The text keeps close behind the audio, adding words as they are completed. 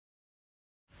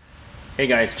Hey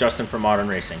guys, Justin from Modern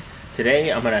Racing.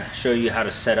 Today I'm going to show you how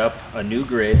to set up a new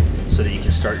grid so that you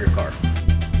can start your car.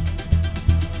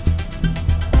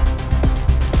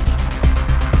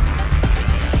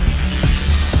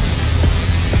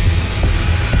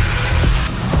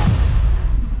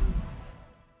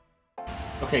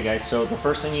 Okay guys, so the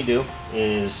first thing you do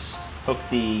is hook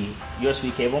the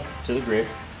USB cable to the grid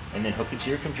and then hook it to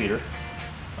your computer.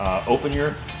 Open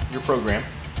your program,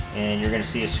 and you're going to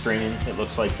see a screen that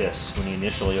looks like this when you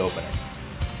initially open it.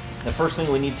 The first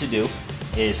thing we need to do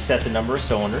is set the number of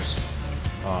cylinders.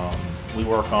 We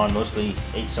work on mostly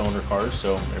 8-cylinder cars,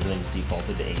 so everything's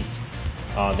defaulted to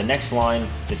 8. The next line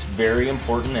that's very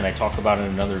important, and I talk about in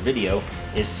another video,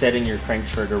 is setting your crank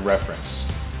trigger reference.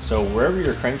 So wherever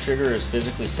your crank trigger is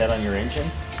physically set on your engine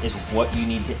is what you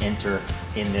need to enter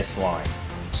in this line.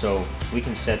 So we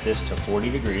can set this to 40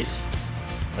 degrees,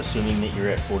 assuming that you're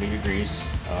at 40 degrees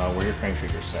where your crank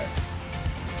trigger is set.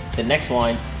 The next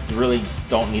line, you really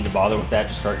don't need to bother with that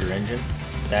to start your engine.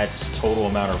 That's total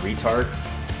amount of retard.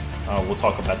 We'll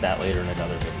talk about that later in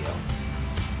another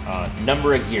video.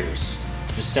 Number of gears.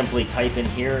 Just simply type in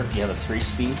here if you have a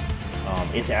 3-speed.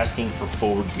 It's asking for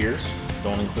forward gears.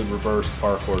 Don't include reverse,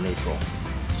 park, or neutral.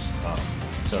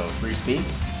 So 3-speed.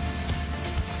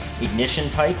 Ignition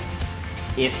type.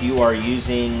 If you are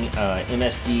using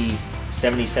MSD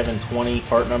 7720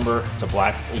 part number, it's a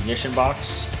black ignition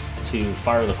box to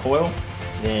fire the coil,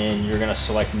 then you're going to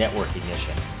select network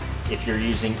ignition. If you're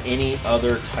using any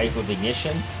other type of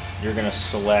ignition, you're going to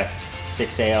select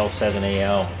 6AL,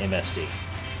 7AL, MSD.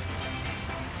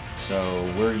 So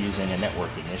we're using a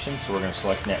network ignition, so we're going to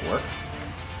select network.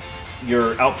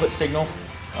 Your output signal,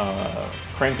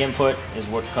 crank input is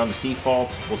what comes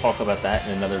default. We'll talk about that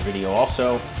in another video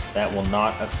also. That will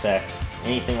not affect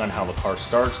anything on how the car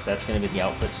starts. That's going to be the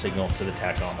output signal to the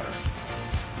tachometer.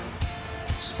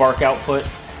 Spark output,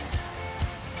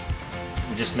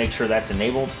 just make sure that's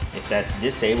enabled. If that's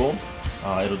disabled,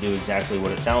 it'll do exactly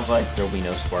what it sounds like. There will be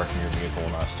no spark and your vehicle will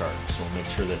not start. So we'll make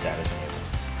sure that that is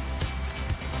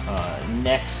enabled.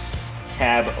 Next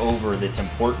tab over that's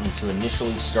important to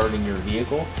initially starting your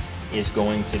vehicle is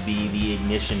going to be the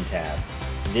ignition tab.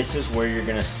 This is where you're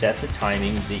going to set the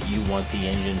timing that you want the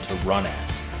engine to run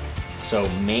at. So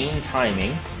main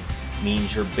timing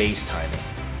means your base timing.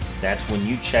 That's when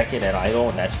you check it at idle,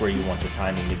 and that's where you want the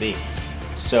timing to be.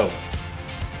 So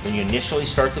when you initially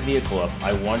start the vehicle up,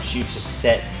 I want you to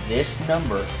set this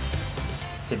number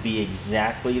to be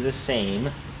exactly the same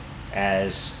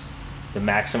as the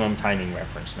maximum timing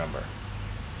reference number.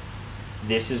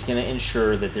 This is going to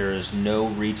ensure that there is no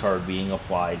retard being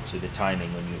applied to the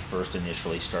timing when you first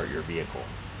initially start your vehicle.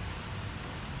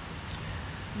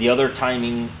 The other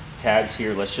timing tabs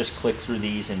here, let's just click through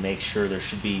these and make sure there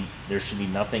should be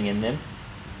nothing in them,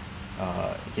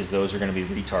 because those are going to be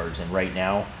retards, and right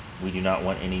now we do not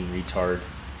want any retard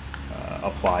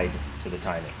applied to the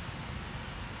timing.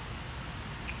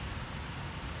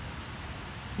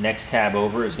 Next tab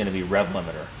over is going to be Rev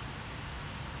Limiter.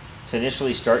 To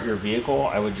initially start your vehicle,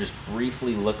 I would just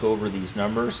briefly look over these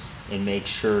numbers and make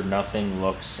sure nothing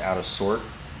looks out of sort.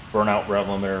 Burnout Rev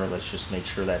Limiter, let's just make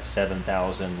sure that's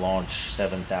 7,000, launch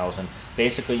 7,000.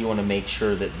 Basically, you want to make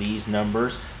sure that these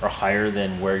numbers are higher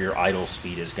than where your idle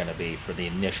speed is going to be for the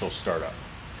initial startup.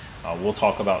 We'll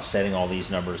talk about setting all these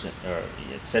numbers,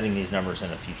 setting these numbers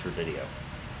in a future video.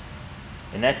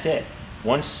 And that's it.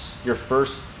 Once your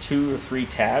first 2 or 3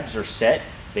 tabs are set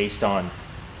based on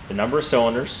the number of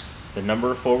cylinders, the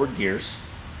number of forward gears,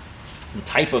 the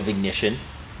type of ignition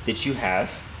that you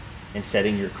have, and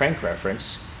setting your crank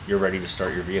reference, you're ready to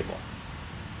start your vehicle.